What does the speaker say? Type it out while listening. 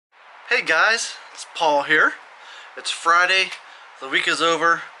Hey guys, it's Paul here. It's Friday, the week is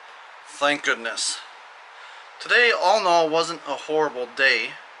over, thank goodness. Today, all in all, wasn't a horrible day.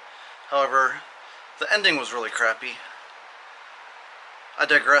 However, the ending was really crappy. I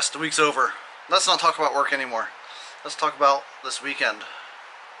digress, the week's over. Let's not talk about work anymore. Let's talk about this weekend.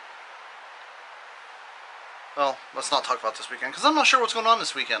 Well, let's not talk about this weekend, because I'm not sure what's going on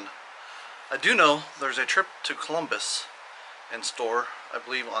this weekend. I do know there's a trip to Columbus in store, I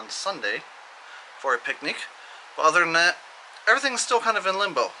believe on Sunday, for a picnic. But other than that, everything's still kind of in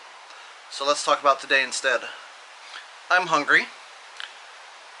limbo. So let's talk about today instead. I'm hungry.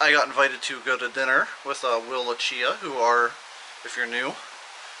 I got invited to go to dinner with Will and Chia, who are, if you're new,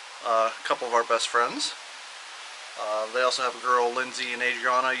 a couple of our best friends. They also have a girl, Lindsay and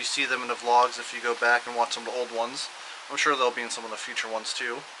Adriana. You see them in the vlogs if you go back and watch some of the old ones. I'm sure they'll be in some of the future ones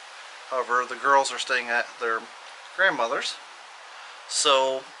too. However, the girls are staying at their grandmother's.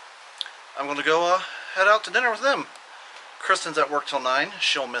 So I'm going to go head out to dinner with them. Kristen's at work till 9.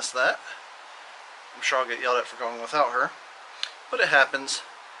 She'll miss that. I'm sure I'll get yelled at for going without her. But it happens.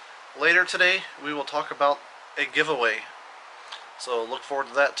 Later today, we will talk about a giveaway. So look forward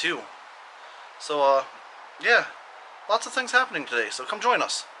to that too. So, yeah. Lots of things happening today, so come join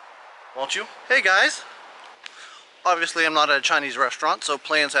us. Won't you? Hey guys! Obviously I'm not at a Chinese restaurant, so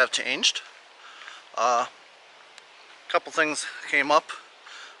plans have changed. Couple things came up.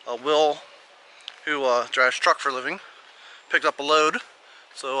 Will, who drives truck for a living, picked up a load,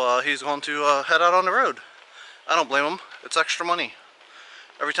 so he's going to head out on the road. I don't blame him. It's extra money.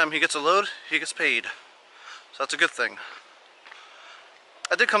 Every time he gets a load, he gets paid. So that's a good thing.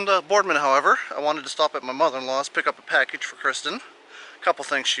 I did come to Boardman, however. I wanted to stop at my mother-in-law's, pick up a package for Kristen. A couple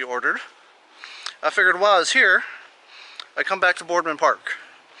things she ordered. I figured while I was here, I'd come back to Boardman Park.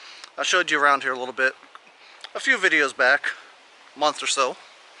 I showed you around here a little bit. A few videos back. A month or so. A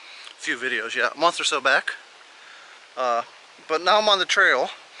few videos, yeah. A month or so back. But now I'm on the trail.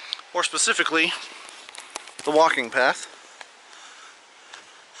 More specifically, the walking path.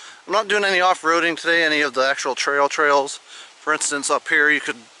 I'm not doing any off-roading today, any of the actual trails. For instance, up here you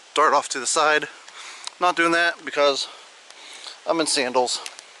could dart off to the side. I'm not doing that because I'm in sandals.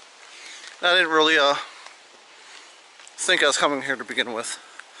 I didn't really think I was coming here to begin with.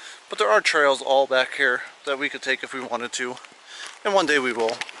 But there are trails all back here that we could take if we wanted to. And one day we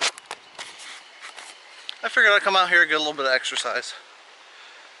will. I figured I'd come out here and get a little bit of exercise.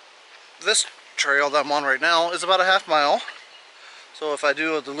 This trail that I'm on right now is about a half mile. So if I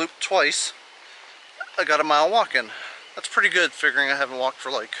do the loop twice, I got a mile walking. That's pretty good, figuring I haven't walked for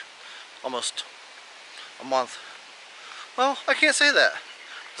like almost a month. Well, I can't say that,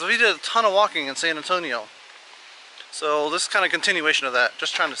 because we did a ton of walking in San Antonio. So this is kind of continuation of that,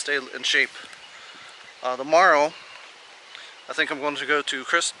 just trying to stay in shape. Tomorrow, I think I'm going to go to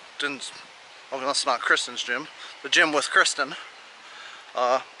Kristen's, well that's not Kristen's gym, the gym with Kristen.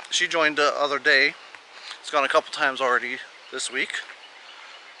 She joined the other day. It's gone a couple times already this week.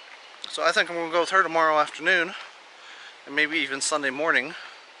 So I think I'm going to go with her tomorrow afternoon, and maybe even Sunday morning,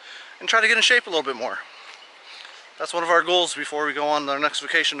 and try to get in shape a little bit more. That's one of our goals before we go on our next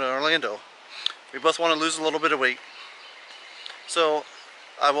vacation to Orlando. We both want to lose a little bit of weight. So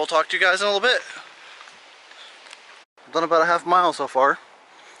I will talk to you guys in a little bit. I've done about a half mile so far.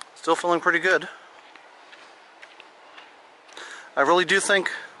 Still feeling pretty good. I really do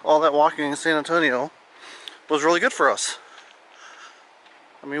think all that walking in San Antonio was really good for us.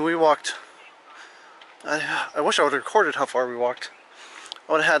 I mean, we walked, I wish I would have recorded how far we walked.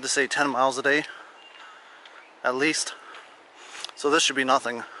 I would have had to say 10 miles a day, at least. So this should be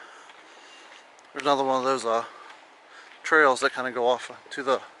nothing. There's another one of those trails that kind of go off to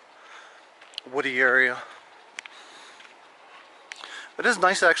the woody area. It is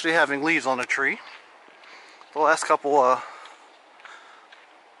nice actually having leaves on a tree. The last couple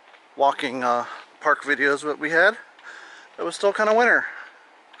walking park videos that we had, it was still kind of winter.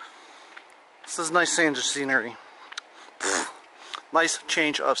 This is nice change of scenery. Nice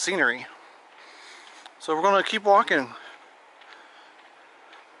change of scenery. So we're going to keep walking.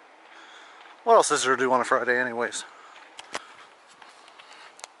 What else is there to do on a Friday anyways?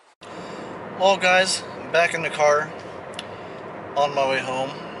 Well guys, I'm back in the car on my way home.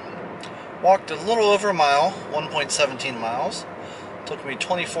 Walked a little over a mile, 1.17 miles. Took me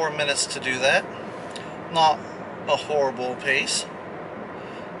 24 minutes to do that. Not a horrible pace.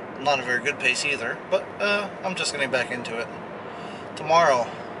 Not a very good pace either, but I'm just getting back into it. Tomorrow,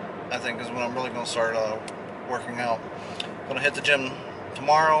 I think, is when I'm really going to start working out. I'm going to hit the gym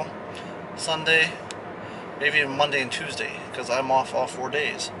tomorrow, Sunday, maybe even Monday and Tuesday, because I'm off all 4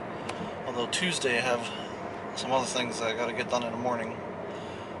 days. Although Tuesday I have some other things that I got to get done in the morning.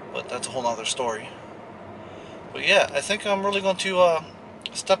 but that's a whole nother story. But yeah, I think I'm really going to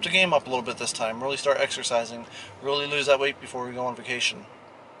step the game up a little bit this time. Really start exercising. Really lose that weight before we go on vacation.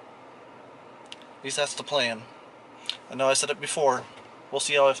 At least that's the plan. I know I said it before. We'll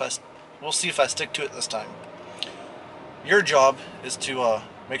see we'll see if I stick to it this time. Your job is to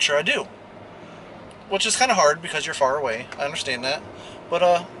make sure I do, which is kind of hard because you're far away. I understand that,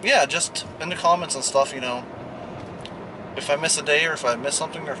 but yeah, just in the comments and stuff, if I miss a day or if I miss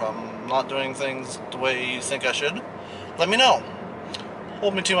something or if I'm not doing things the way you think I should, let me know.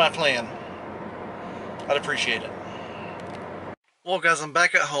 Hold me to my plan. I'd appreciate it. Well, guys, I'm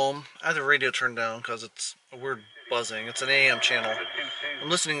back at home. I have the radio turned down because it's a weird buzzing. It's an AM channel. I'm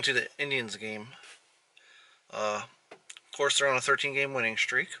listening to the Indians game. Of course, they're on a 13-game winning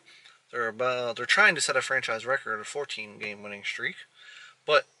streak. They're trying to set a franchise record, a 14-game winning streak,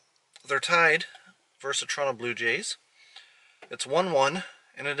 but they're tied versus the Toronto Blue Jays. It's 1-1,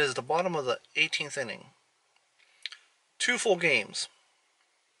 and it is the bottom of the 18th inning. 2 full games,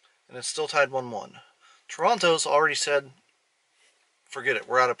 and it's still tied 1-1. Toronto's already said, forget it,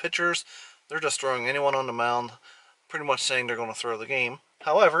 we're out of pitchers. They're just throwing anyone on the mound, pretty much saying they're going to throw the game.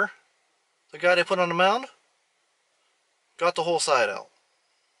 However, the guy they put on the mound got the whole side out.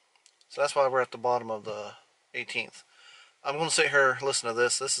 So that's why we're at the bottom of the 18th. I'm going to sit here and listen to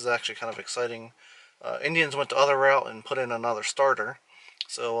this. This is actually kind of exciting. Indians went the other route and put in another starter.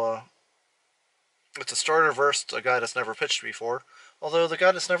 So it's a starter versus a guy that's never pitched before. Although the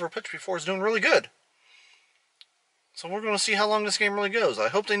guy that's never pitched before is doing really good. So we're going to see how long this game really goes. I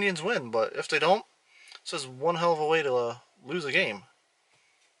hope the Indians win, but if they don't, this is one hell of a way to lose a game.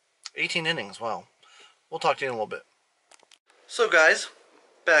 18 innings, wow. We'll talk to you in a little bit. So guys,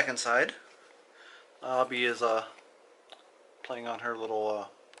 back inside. Abby is playing on her little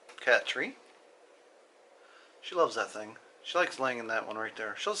cat tree. She loves that thing. She likes laying in that one right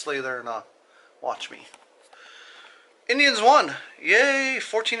there. She'll just lay there and watch me. Indians won! Yay!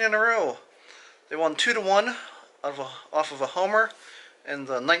 14 in a row. They won 2-1 off of a homer in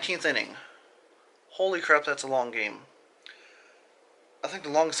the 19th inning. Holy crap, that's a long game. I think the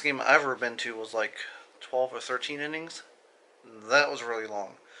longest game I've ever been to was like 12 or 13 innings. That was really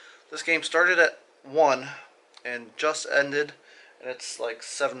long. This game started at 1 and just ended, and it's like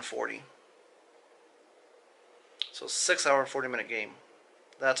 7:40. So 6-hour, 40-minute game.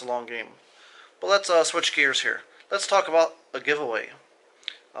 That's a long game. But let's switch gears here. Let's talk about a giveaway.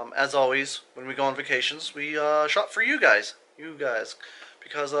 As always, when we go on vacations, we shop for you guys,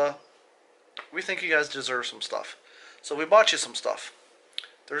 because we think you guys deserve some stuff. So we bought you some stuff.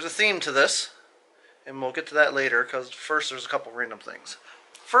 There's a theme to this, and we'll get to that later, because first there's a couple random things.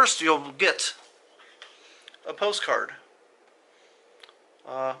 First, you'll get a postcard.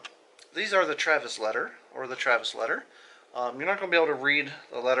 These are the Travis letter, or the Travis letter. You're not going to be able to read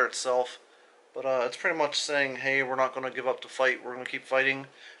the letter itself, but it's pretty much saying, hey, we're not going to give up the fight, we're going to keep fighting.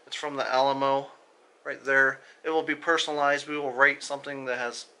 It's from the Alamo, right there. It will be personalized. We will write something that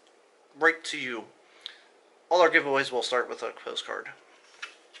has right to you. All our giveaways will start with a postcard.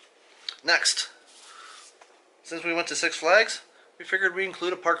 Next, since we went to Six Flags, we figured we'd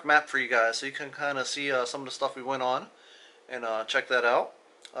include a park map for you guys, so you can kind of see some of the stuff we went on, and check that out.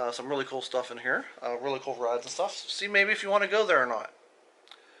 Some really cool stuff in here, really cool rides and stuff. See maybe if you want to go there or not.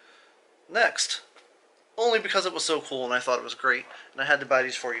 Next, only because it was so cool and I thought it was great, and I had to buy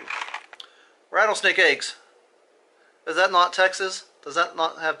these for you. Rattlesnake eggs. Is that not Texas? Does that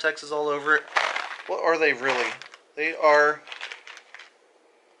not have Texas all over it? What are they really? They are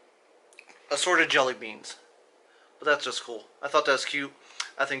assorted jelly beans. But that's just cool. I thought that was cute.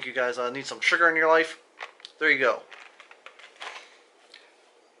 I think you guys need some sugar in your life. There you go.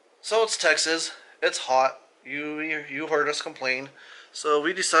 So it's Texas. It's hot. You heard us complain. So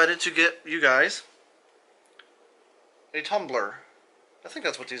we decided to get you guys a tumbler. I think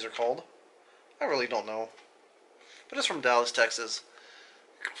that's what these are called. I really don't know. But it's from Dallas, Texas.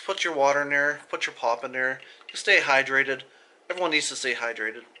 Put your water in there. Put your pop in there. Just stay hydrated. Everyone needs to stay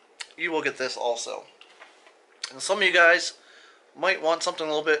hydrated. You will get this also. And some of you guys might want something a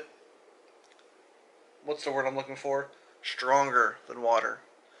little bit, what's the word I'm looking for? Stronger than water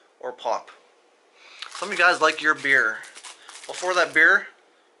or pop. Some of you guys like your beer. Well, for that beer,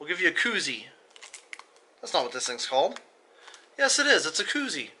 we'll give you a koozie. That's not what this thing's called. Yes, it is. It's a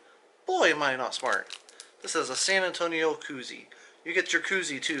koozie. Boy, am I not smart. This is a San Antonio koozie. You get your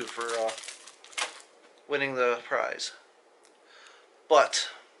koozie, too, for winning the prize. But,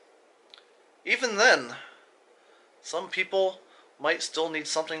 even then, some people might still need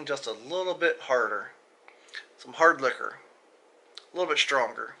something just a little bit harder. Some hard liquor. A little bit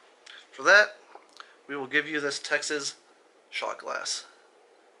stronger. For that, we will give you this Texas shot glass.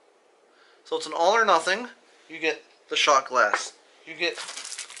 So it's an all or nothing. You get the shot glass. You get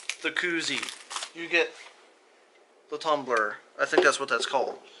the koozie. You get the tumbler. I think that's what that's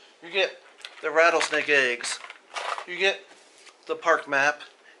called. You get the rattlesnake eggs. You get the park map.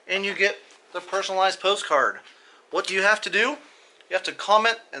 And you get the personalized postcard. What do you have to do? You have to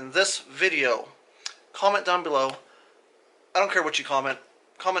comment in this video. Comment down below. I don't care what you comment.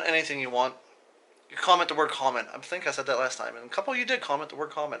 Comment anything you want. You comment the word comment. I think I said that last time. And a couple of you did comment the word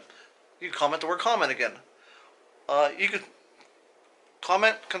comment. You can comment the word comment again. You could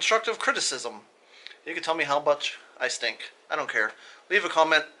comment constructive criticism. You can tell me how much I stink. I don't care. Leave a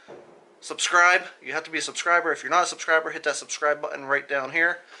comment. Subscribe. You have to be a subscriber. If you're not a subscriber, hit that subscribe button right down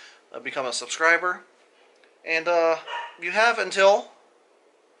here. Become a subscriber. And you have until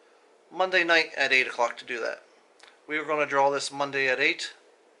Monday night at 8 o'clock to do that. We were going to draw this Monday at 8.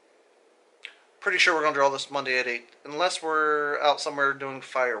 Pretty sure we're going to draw this Monday at 8. Unless we're out somewhere doing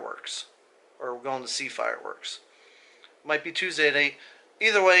fireworks. Or we're going to see fireworks. Might be Tuesday at 8.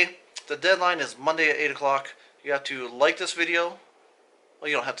 Either way, the deadline is Monday at 8 o'clock. You have to like this video.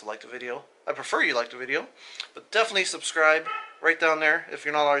 Well, you don't have to like the video. I prefer you like the video. But definitely subscribe right down there if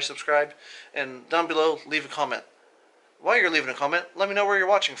you're not already subscribed. And down below, leave a comment. While you're leaving a comment, let me know where you're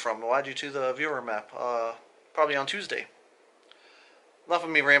watching from. I'll add you to the viewer map. Probably on Tuesday. Enough of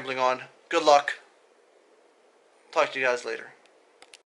me rambling on. Good luck. Talk to you guys later.